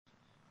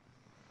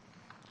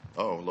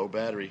Oh, low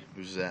battery.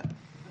 Who's that?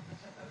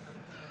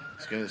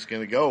 It's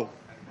gonna go.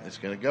 It's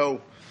gonna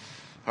go.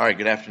 All right.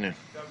 Good afternoon.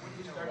 Doug, what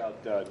do you know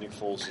about Nick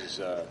Foles'?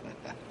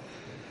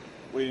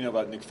 What do you know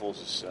about Nick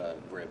Foles'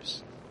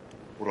 ribs?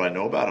 What do I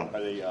know about him?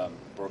 Are they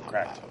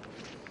cracked?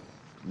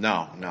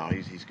 No.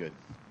 He's good.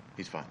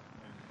 He's fine.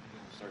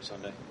 Start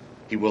Sunday.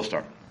 He will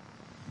start.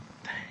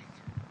 Dang.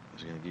 I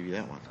was gonna give you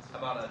that one. How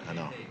about I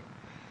know.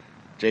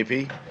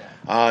 JP?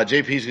 JP?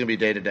 JP's gonna be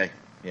day to day.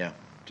 Yeah,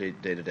 day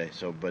to day.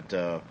 So, but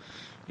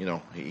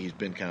he's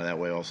been kind of that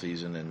way all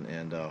season,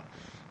 and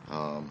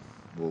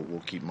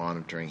we'll keep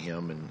monitoring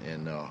him,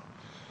 and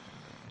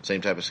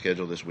same type of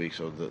schedule this week.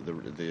 So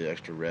the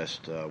extra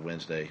rest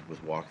Wednesday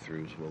with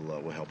walkthroughs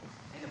will help him.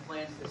 And the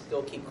plan is to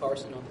still keep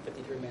Carson on the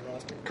 53-man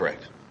roster?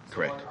 Correct.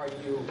 So are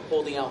you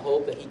holding out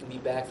hope that he can be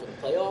back for the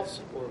playoffs,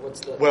 or what's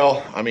the?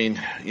 Well, I mean,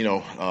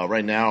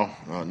 right now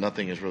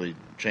nothing has really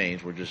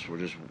changed. We're just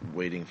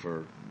waiting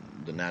for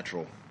the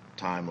natural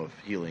time of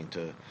healing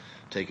to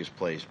take his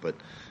place, but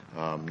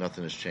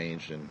nothing has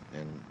changed, and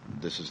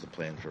this is the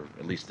plan for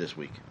at least this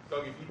week.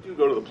 Doug, if you do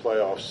go to the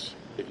playoffs,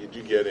 if you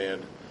do get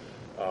in,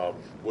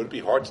 would it be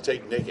hard to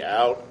take Nick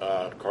out?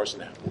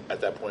 Carson, at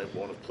that point,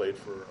 won't have played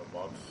for a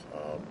month.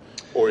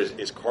 Or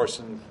is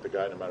Carson the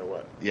guy no matter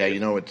what? Yeah,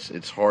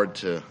 it's hard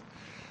to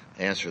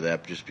answer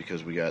that just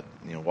because we got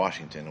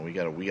Washington, and we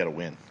got to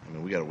win. I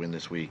mean, we got to win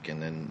this week,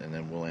 and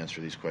then we'll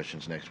answer these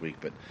questions next week.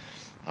 But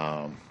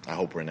I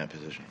hope we're in that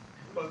position.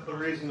 But the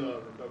reason the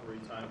recovery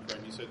time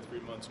frame, you said 3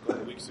 months a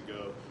couple weeks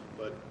ago,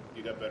 but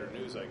you got better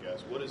news, I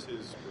guess. What is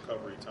his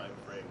recovery time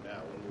frame now?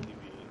 When will he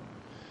be?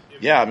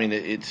 Yeah, I mean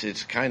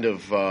it's kind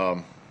of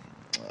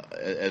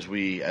as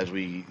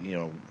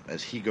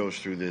he goes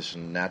through this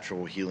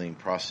natural healing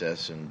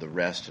process and the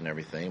rest and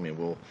everything. I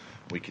mean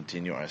we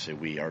continue. I say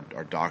we,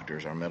 our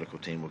doctors, our medical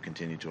team will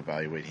continue to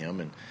evaluate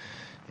him,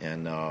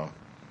 and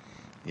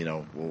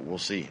we'll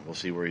see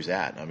where he's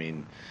at. I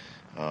mean.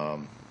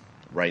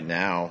 Right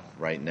now,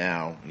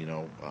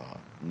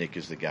 Nick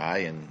is the guy,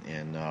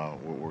 and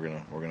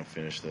we're gonna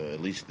finish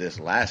at least this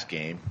last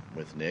game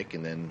with Nick,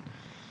 and then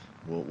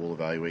we'll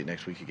evaluate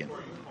next week again. Are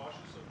you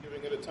cautious of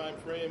giving it a time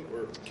frame,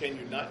 or can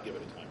you not give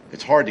it a time frame?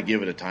 It's hard to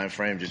give it a time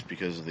frame just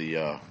because of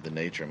the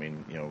nature. I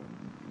mean,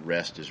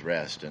 rest is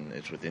rest, and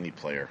it's with any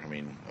player. I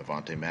mean,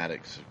 Avonte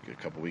Maddox a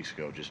couple weeks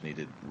ago just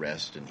needed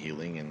rest and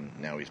healing, and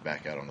now he's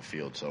back out on the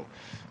field. So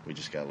we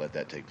just got to let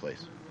that take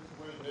place.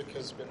 Nick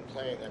has been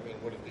playing. I mean,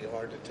 would it be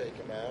hard to take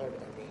him out?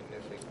 I mean,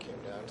 if it came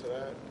down to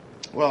that?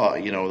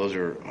 Well, those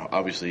are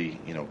obviously,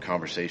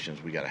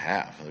 conversations we got to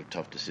have. They're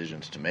tough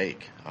decisions to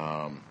make.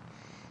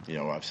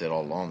 I've said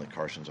all along that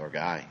Carson's our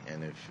guy,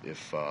 and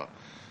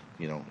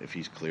if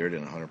he's cleared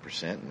and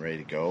 100% and ready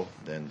to go,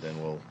 then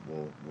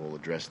we'll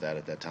address that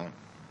at that time.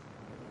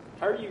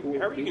 How are you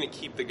going to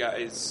keep the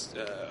guys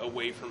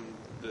away from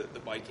the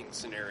Viking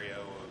scenario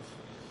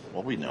of?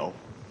 Well, we know.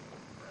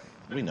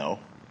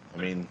 I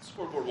mean,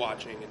 scoreboard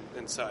watching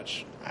and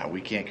such. We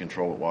can't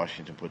control what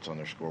Washington puts on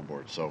their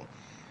scoreboard, so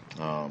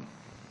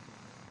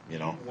You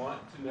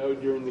want to know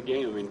during the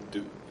game. I mean,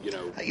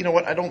 You know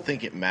what? I don't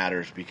think it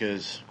matters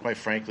because, quite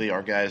frankly,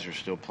 our guys are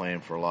still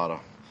playing for a lot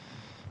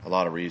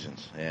of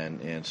reasons,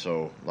 and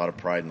so a lot of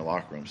pride in the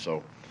locker room.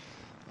 So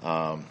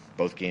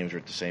both games are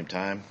at the same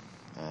time,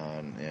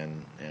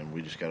 and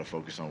we just got to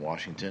focus on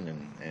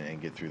Washington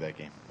and get through that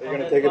game. Are you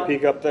going to take a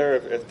peek up there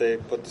if they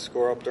put the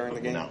score up during the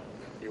game? No.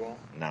 You won't?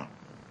 No.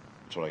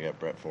 That's what I got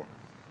Brett for.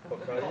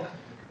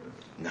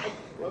 No.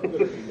 How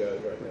good are you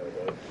guys right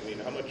now, Doug? I mean,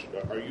 how much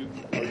are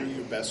you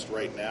your best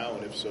right now,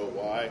 and if so,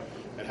 why?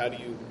 And how do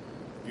you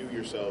view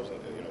yourselves,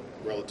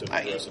 relative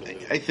to the rest of the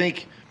league? I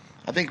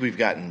think we've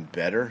gotten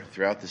better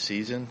throughout the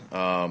season.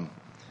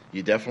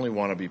 You definitely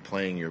want to be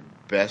playing your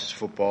best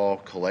football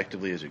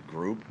collectively as a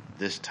group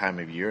this time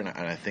of year, and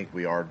I think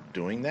we are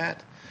doing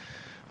that.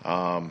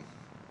 And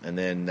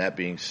then that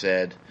being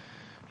said,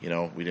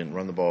 we didn't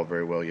run the ball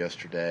very well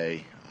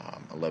yesterday.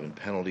 11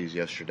 penalties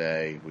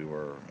yesterday. We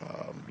were,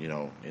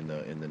 in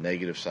the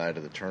negative side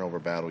of the turnover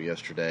battle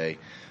yesterday.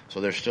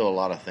 So there's still a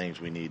lot of things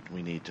we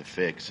need to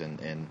fix,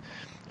 and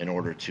in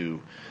order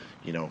to,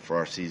 for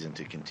our season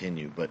to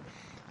continue. But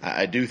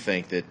I do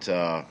think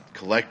that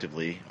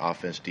collectively,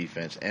 offense,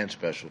 defense, and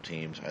special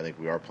teams, I think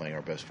we are playing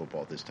our best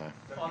football at this time.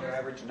 Your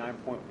average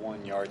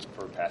 9.1 yards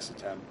per pass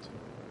attempt,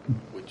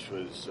 which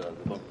was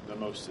the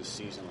most this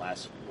season.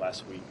 Last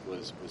week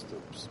was the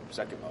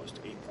second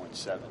most,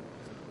 8.7.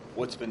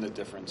 What's been the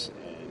difference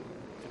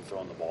in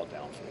throwing the ball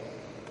downfield?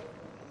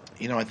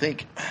 I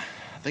think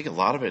a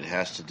lot of it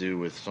has to do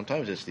with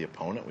sometimes it's the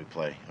opponent we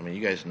play. I mean,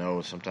 you guys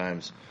know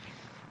sometimes,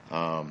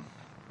 I'm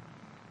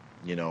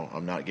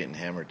not getting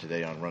hammered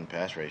today on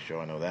run-pass ratio.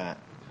 I know that.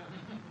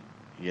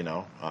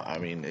 I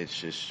mean,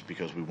 it's just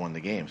because we won the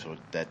game, so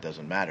that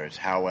doesn't matter. It's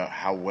how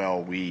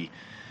well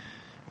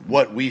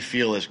what we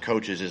feel as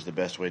coaches is the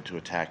best way to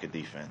attack a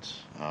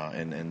defense,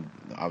 and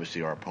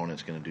obviously our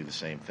opponent's going to do the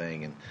same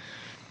thing, and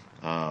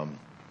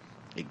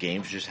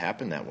games just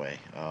happen that way.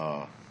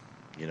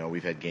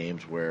 We've had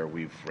games where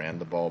we've ran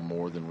the ball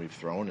more than we've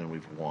thrown, and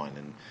we've won,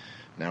 and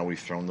Now we've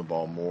thrown the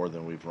ball more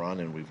than we've run,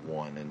 and we've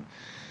won.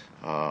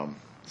 And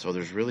so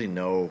there's really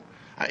no,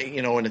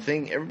 and the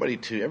thing everybody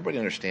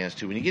understands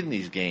too. When you get in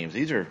these games,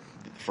 these are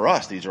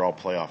all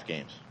playoff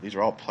games. These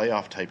are all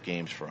playoff type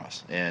games for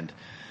us. And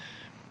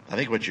I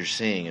think what you're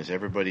seeing is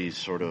everybody's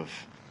sort of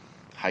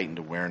heightened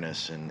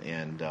awareness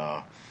and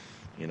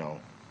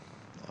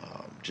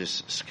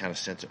just kind of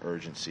sense of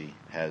urgency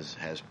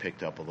has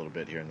picked up a little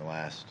bit here in the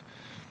last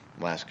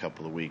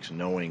couple of weeks,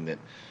 knowing that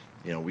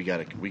we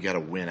got to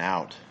win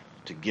out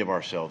to give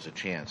ourselves a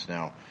chance.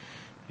 Now,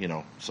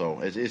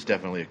 so it's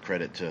definitely a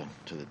credit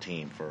to the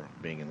team for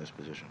being in this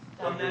position.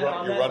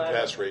 Your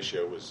run-pass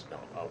ratio was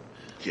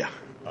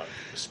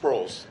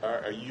Sproles,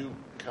 are you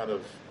kind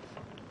of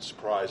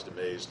surprised,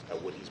 amazed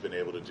at what he's been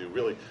able to do?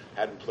 Really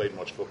hadn't played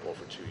much football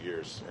for 2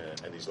 years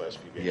and these last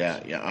few games.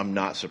 Yeah, I'm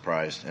not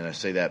surprised, and I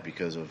say that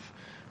because of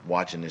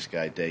watching this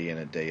guy day in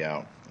and day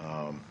out,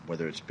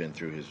 whether it's been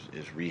through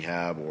his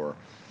rehab or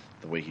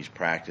the way he's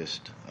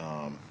practiced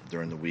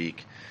during the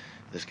week.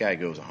 This guy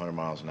goes 100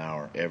 miles an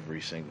hour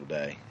every single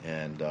day,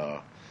 and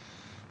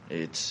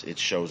it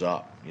shows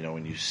up.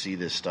 When you see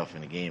this stuff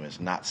in a game, it's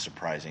not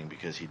surprising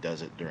because he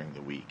does it during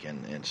the week,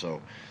 and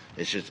so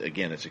it's just,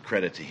 again, it's a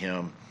credit to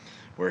him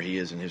where he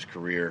is in his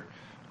career.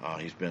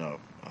 He's been a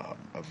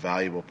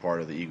valuable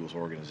part of the Eagles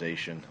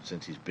organization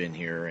since he's been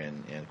here,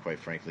 and quite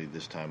frankly,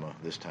 this time of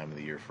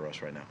the year for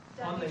us right now.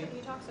 Dad,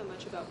 you talk so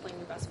much about playing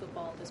your best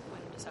football at this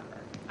point in December.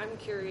 I'm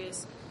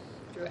curious,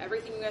 through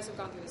everything you guys have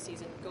gone through this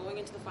season, going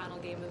into the final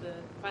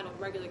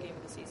regular game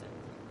of the season,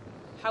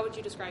 how would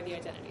you describe the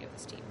identity of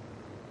this team?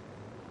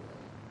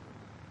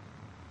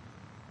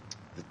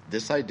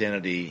 This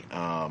identity,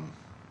 I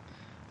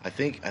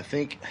think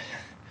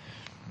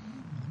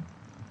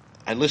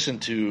I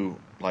listened to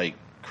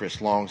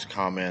Chris Long's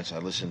comments. I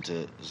listened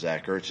to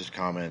Zach Ertz's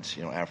comments,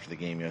 after the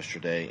game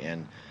yesterday,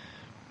 and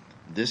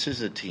this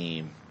is a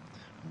team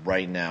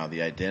right now.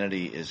 The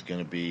identity is going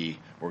to be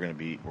we're going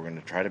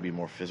to try to be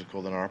more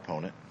physical than our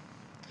opponent.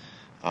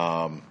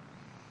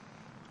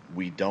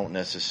 We don't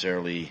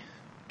necessarily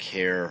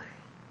care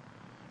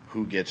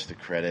who gets the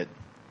credit.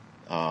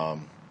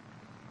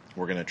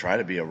 We're going to try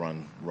to be a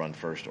run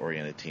first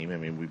oriented team. I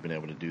mean, we've been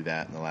able to do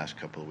that in the last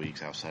couple of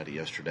weeks outside of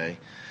yesterday.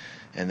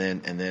 And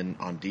then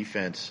on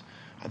defense,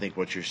 I think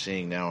what you're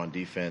seeing now on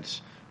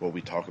defense, what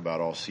we talk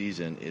about all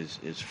season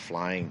is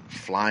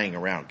flying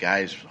around,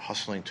 guys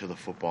hustling to the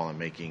football and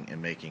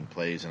making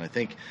plays. And I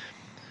think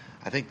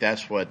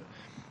that's what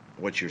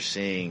you're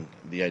seeing,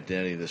 the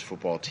identity of this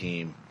football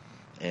team.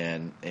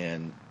 And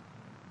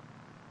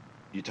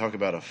you talk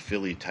about a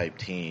Philly type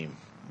team.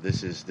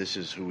 This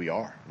is who we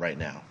are right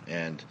now.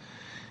 And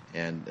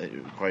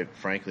quite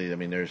frankly, I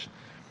mean, there's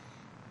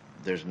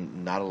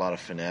not a lot of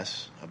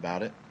finesse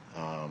about it.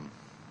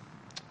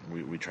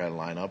 We try to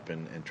line up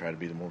and try to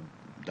be the more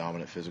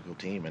dominant physical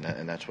team,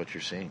 and that's what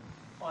you're seeing.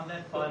 On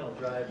that final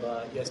drive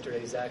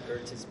yesterday, Zach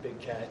Ertz's big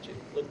catch, it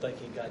looked like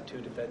he got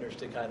two defenders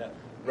to kind of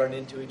run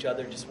into each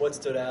other. Just what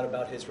stood out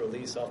about his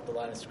release off the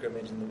line of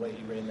scrimmage and the way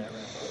he ran that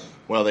route?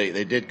 Well,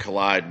 they did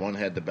collide. One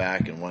had the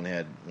back and one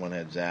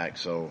had Zach.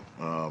 So,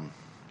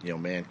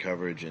 man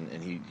coverage,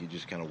 and he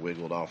just kind of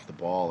wiggled off the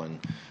ball, and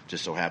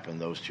just so happened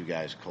those two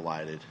guys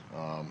collided.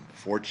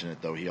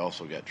 Fortunate, though, he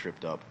also got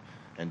tripped up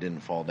and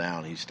didn't fall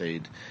down. He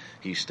stayed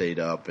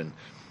up, and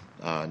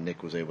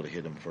Nick was able to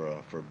hit him for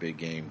a big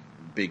gain,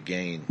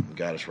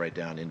 got us right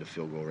down into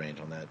field goal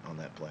range on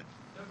that play.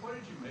 What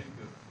did you make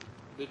of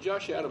the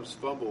Josh Adams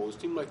fumble?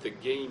 It seemed like the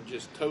game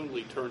just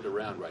totally turned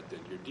around right then.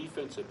 Your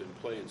defense had been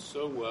playing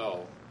so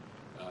well,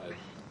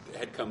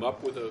 had come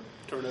up with a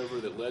turnover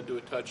that led to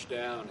a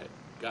touchdown, had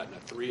gotten a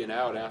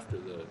 3-and-out after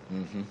the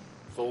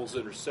Foles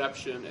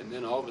interception, and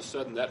then all of a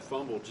sudden that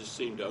fumble just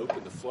seemed to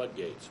open the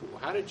floodgates.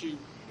 How did you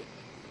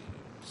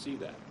see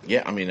that?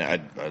 Yeah, I mean, I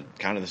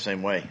kind of the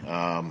same way.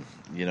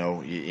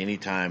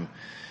 Anytime,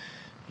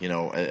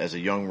 as a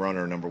young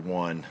runner, number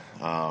one,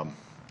 when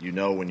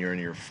you're in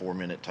your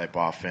 4-minute type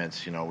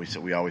offense,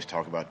 we always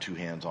talk about two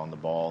hands on the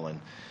ball, and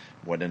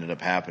what ended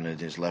up happening is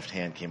his left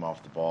hand came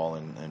off the ball,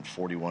 and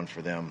 41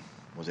 for them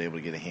was able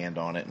to get a hand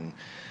on it,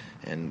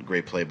 and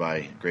great play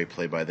by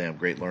them,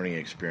 great learning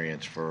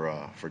experience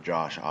for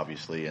Josh,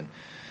 obviously, and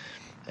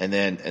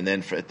then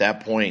at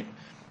that point,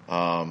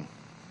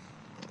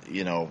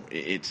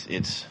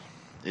 it's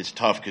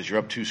tough because you're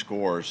up 2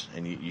 scores,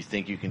 and you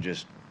think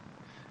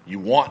you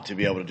want to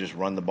be able to just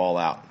run the ball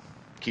out,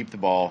 keep the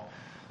ball,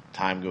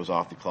 time goes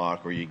off the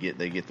clock, or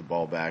they get the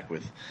ball back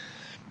with,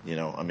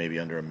 maybe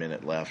under a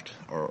minute left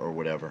or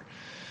whatever.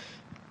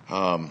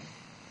 And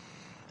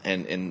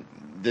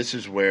this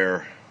is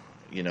where,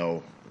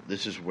 when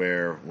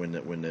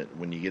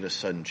you get a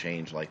sudden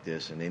change like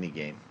this in any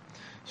game,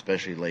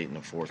 especially late in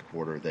the fourth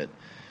quarter, that,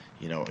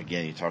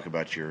 again, you talk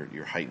about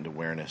your heightened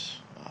awareness,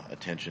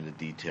 attention to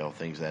detail,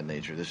 things of that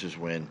nature. This is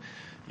when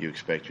you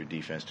expect your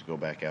defense to go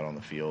back out on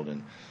the field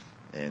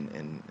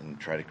and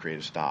try to create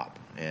a stop.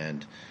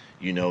 And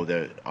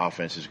the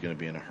offense is going to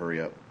be in a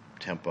hurry-up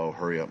tempo,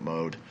 hurry-up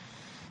mode.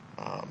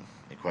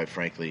 And quite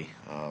frankly,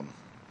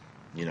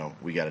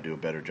 we got to do a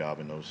better job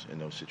in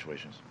those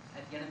situations. I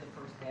the end of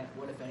the first half,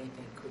 what, if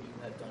anything, could you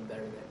have done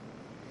better there?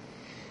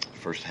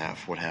 First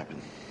half, what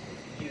happened?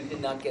 You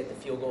did not get the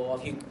field goal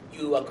off. You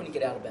couldn't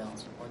get out of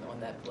bounds on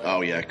that play.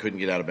 Oh, yeah, I couldn't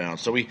get out of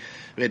bounds. So we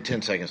had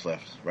 10 seconds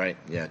left, right?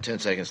 Yeah, 10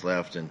 seconds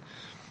left, and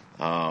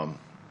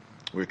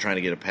we were trying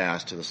to get a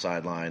pass to the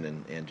sideline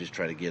and just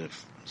try to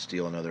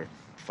steal another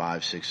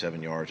 5, 6,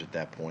 7 yards at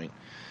that point.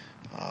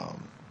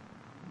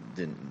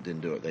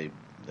 Didn't do it.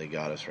 They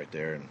got us right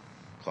there, and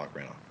clock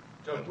ran off.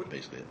 John,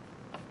 Basically it.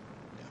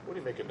 What do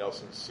you make of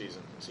Nelson's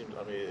season? It seems,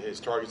 his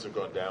targets have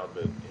gone down,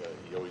 but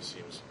he always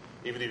seems,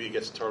 even if he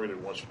gets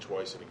targeted once or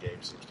twice in a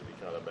game, seems to be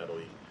kind of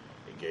mentally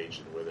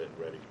engaged and with it and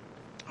ready.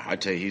 I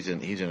tell you, he's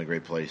in a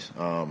great place,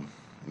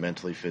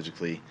 mentally,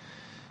 physically.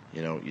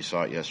 You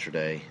saw it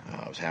yesterday.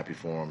 I was happy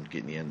for him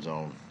getting the end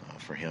zone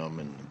for him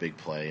and a big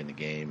play in the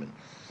game.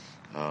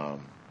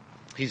 And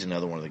he's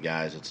another one of the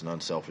guys that's an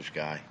unselfish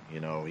guy.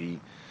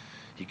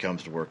 He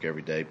comes to work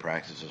every day,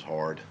 practices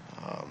hard,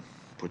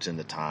 puts in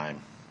the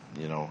time,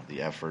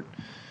 the effort.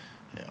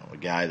 A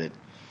guy that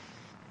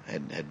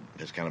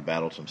has kind of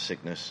battled some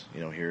sickness,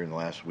 here in the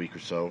last week or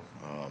so,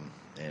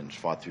 and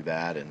fought through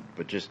that,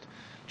 but just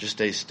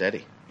stays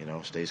steady,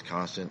 stays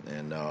constant,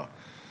 and got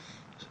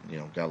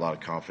a lot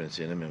of confidence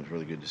in him. And it was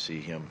really good to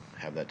see him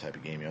have that type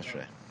of game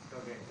yesterday.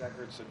 Okay, Zach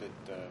Ertz said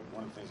that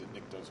one of the things that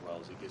Nick does well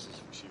is he gives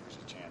his receivers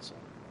a chance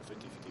on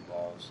 50-50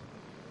 balls,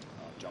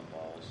 jump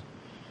balls.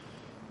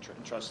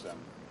 Trust them.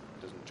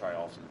 Doesn't try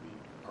often to be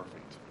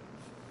perfect.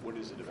 What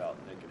is it about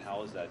Nick, and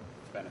how has that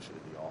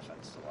benefited the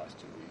offense the last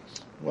 2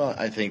 weeks? Well,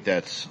 I think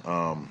that's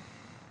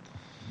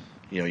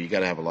you got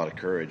to have a lot of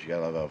courage. You got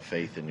to have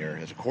faith in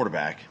as a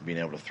quarterback, being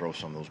able to throw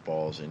some of those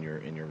balls in your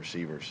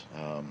receivers.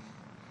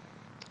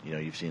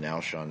 You've seen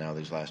Alshon now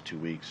these last 2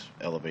 weeks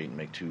elevate and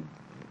make two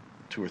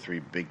or three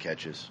big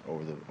catches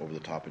over the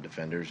top of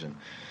defenders, and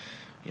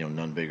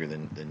none bigger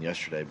than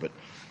yesterday. But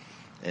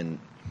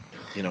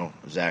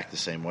Zach the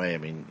same way.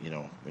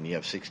 When you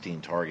have 16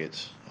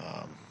 targets,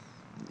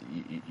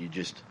 you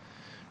just,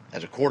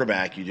 as a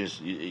quarterback,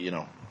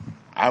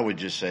 I would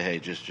just say, hey,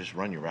 just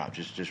run your route.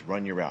 Just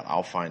run your route.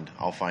 I'll find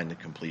the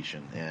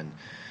completion. And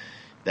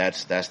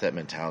that's that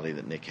mentality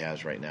that Nick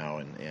has right now.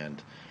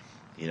 And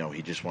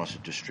he just wants to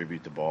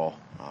distribute the ball.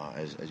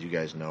 As you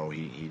guys know,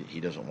 he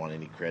doesn't want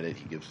any credit.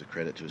 He gives the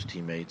credit to his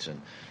teammates,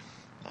 and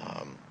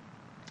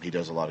he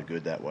does a lot of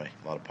good that way,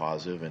 a lot of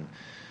positive. And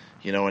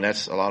and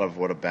that's a lot of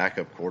what a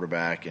backup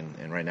quarterback,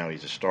 and right now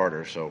he's a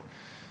starter, so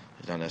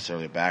he's not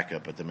necessarily a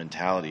backup, but the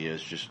mentality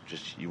is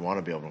just you want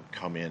to be able to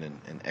come in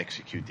and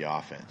execute the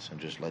offense and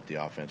just let the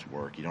offense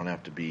work. You don't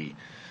have to be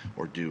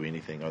or do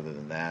anything other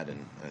than that,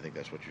 and I think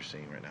that's what you're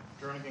seeing right now.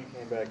 Jernigan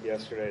came back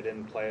yesterday,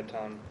 didn't play a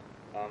ton.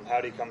 How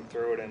did he come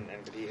through it, and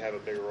did he have a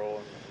big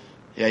role?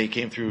 Yeah, he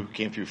came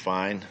through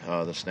fine.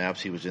 The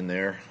snaps he was in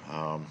there,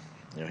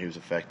 he was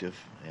effective,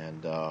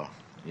 and I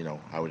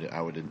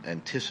would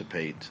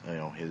anticipate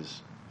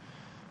his,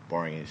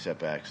 barring any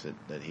setbacks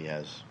that he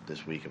has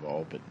this week of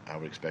all, but I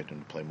would expect him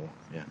to play more.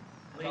 Yeah.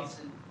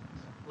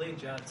 Lane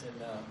Johnson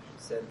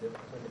said that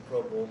when the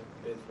Pro Bowl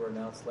bids were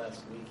announced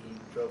last week, he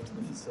drove to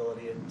the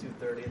facility at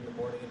 2:30 in the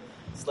morning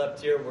and slept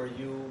here. Were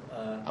you?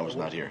 I was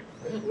not here.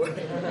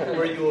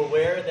 Were you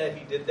aware that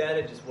he did that,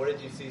 and just what did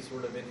you see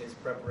sort of in his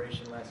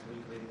preparation last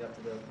week leading up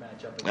to the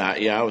matchup?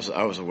 Yeah, I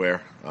was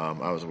aware.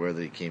 I was aware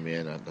that he came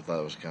in. I thought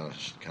it was kind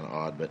of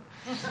odd, but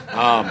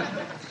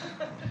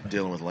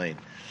dealing with Lane.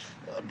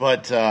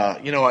 But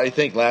I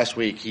think last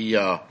week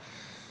I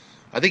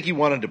think he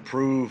wanted to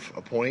prove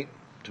a point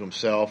to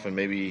himself and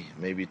maybe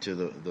to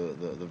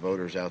the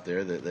voters out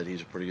there that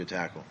he's a pretty good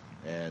tackle,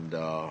 and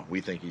we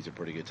think he's a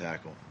pretty good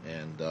tackle.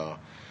 And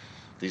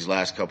these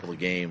last couple of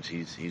games,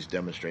 he's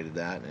demonstrated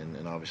that,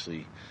 and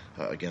obviously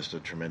against a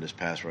tremendous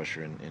pass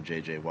rusher in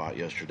J.J. Watt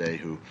yesterday,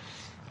 who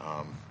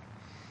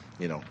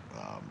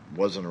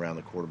wasn't around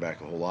the quarterback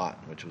a whole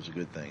lot, which was a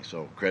good thing.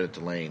 So credit to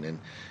Lane and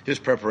his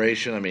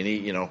preparation.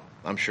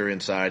 I'm sure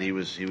inside he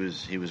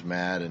was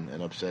mad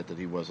and upset that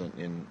he wasn't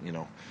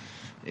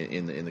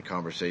in the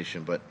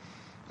conversation, but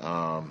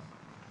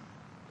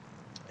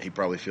he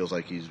probably feels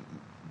like he's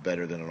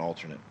better than an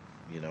alternate,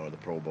 in the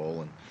Pro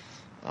Bowl,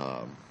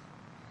 and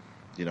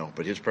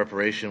but his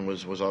preparation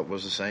was the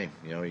same.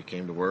 He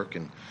came to work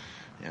and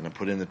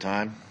put in the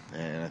time,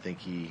 and I think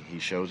he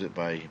shows it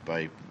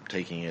by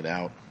taking it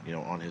out,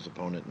 on his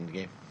opponent in the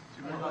game.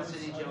 I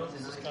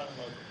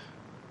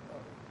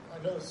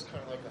know this is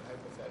kind of like a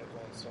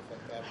hypothetical and stuff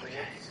like that, but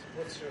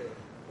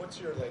what's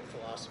your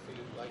philosophy?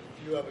 Like,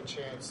 if you have a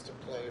chance to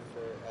play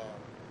for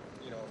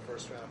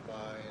first round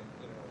bye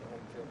and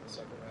home field in the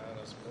second round,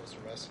 as opposed to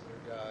resting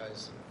your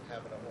guys and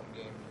having a home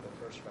game for the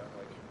first round,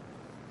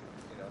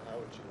 how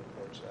would you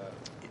approach that?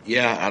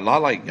 Yeah, a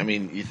lot like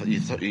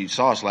you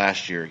saw us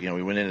last year.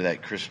 We went into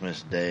that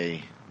Christmas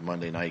Day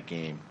Monday night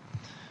game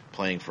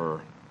playing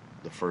for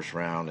the first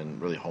round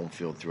and really home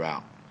field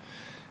throughout,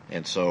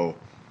 and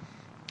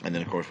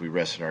then of course we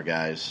rested our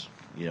guys,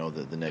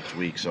 the next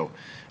week. So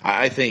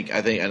I think,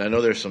 and I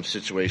know there's some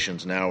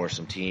situations now where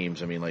some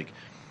teams, like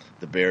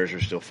the Bears are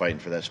still fighting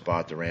for that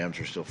spot, the Rams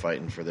are still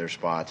fighting for their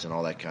spots and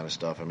all that kind of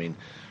stuff.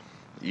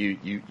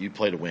 you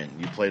play to win.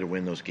 You play to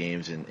win those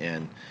games,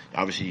 and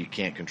obviously you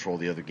can't control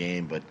the other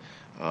game, but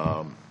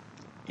I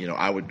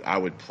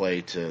would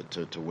play to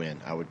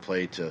win. I would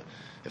play to,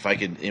 if I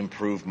could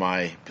improve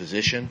my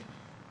position,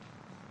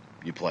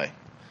 you play,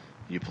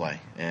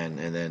 and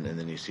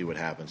then you see what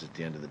happens at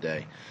the end of the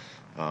day.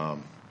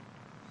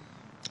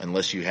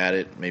 Unless you had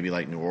it maybe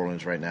like New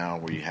Orleans right now,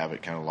 where you have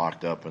it kind of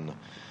locked up and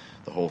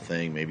the whole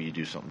thing, maybe you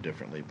do something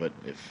differently. But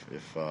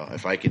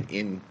if I can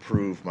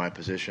improve my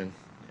position,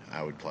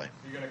 I would play.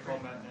 You're going to call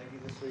Matt Nagy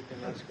this week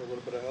and ask for a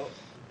little bit of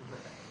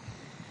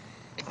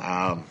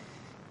help?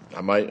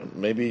 I might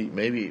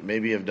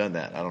maybe have done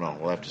that. I don't know.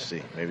 We'll have to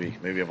see. Maybe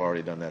I've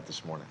already done that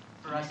this morning.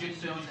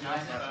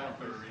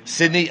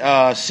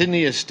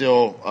 Sydney is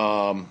still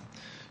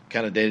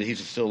kind of dated.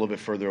 He's still a little bit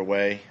further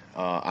away.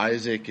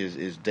 Isaac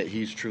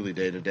he's truly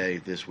day to day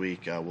this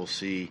week. We'll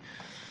see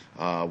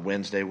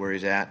Wednesday where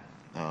he's at.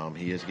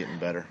 He is getting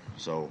better.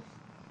 So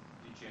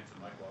Any chance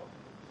of Mike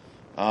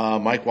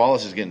Wallace? Mike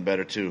Wallace is getting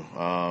better too.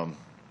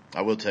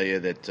 I will tell you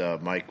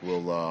that Mike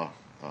will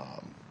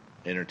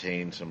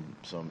entertain some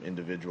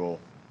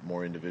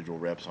more individual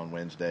reps on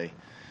Wednesday,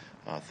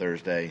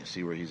 Thursday.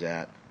 See where he's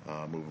at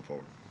moving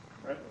forward.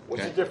 Right.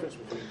 What's the difference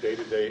between day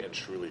to day and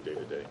truly day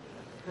to day?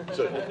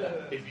 So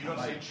if you don't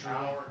say true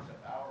hour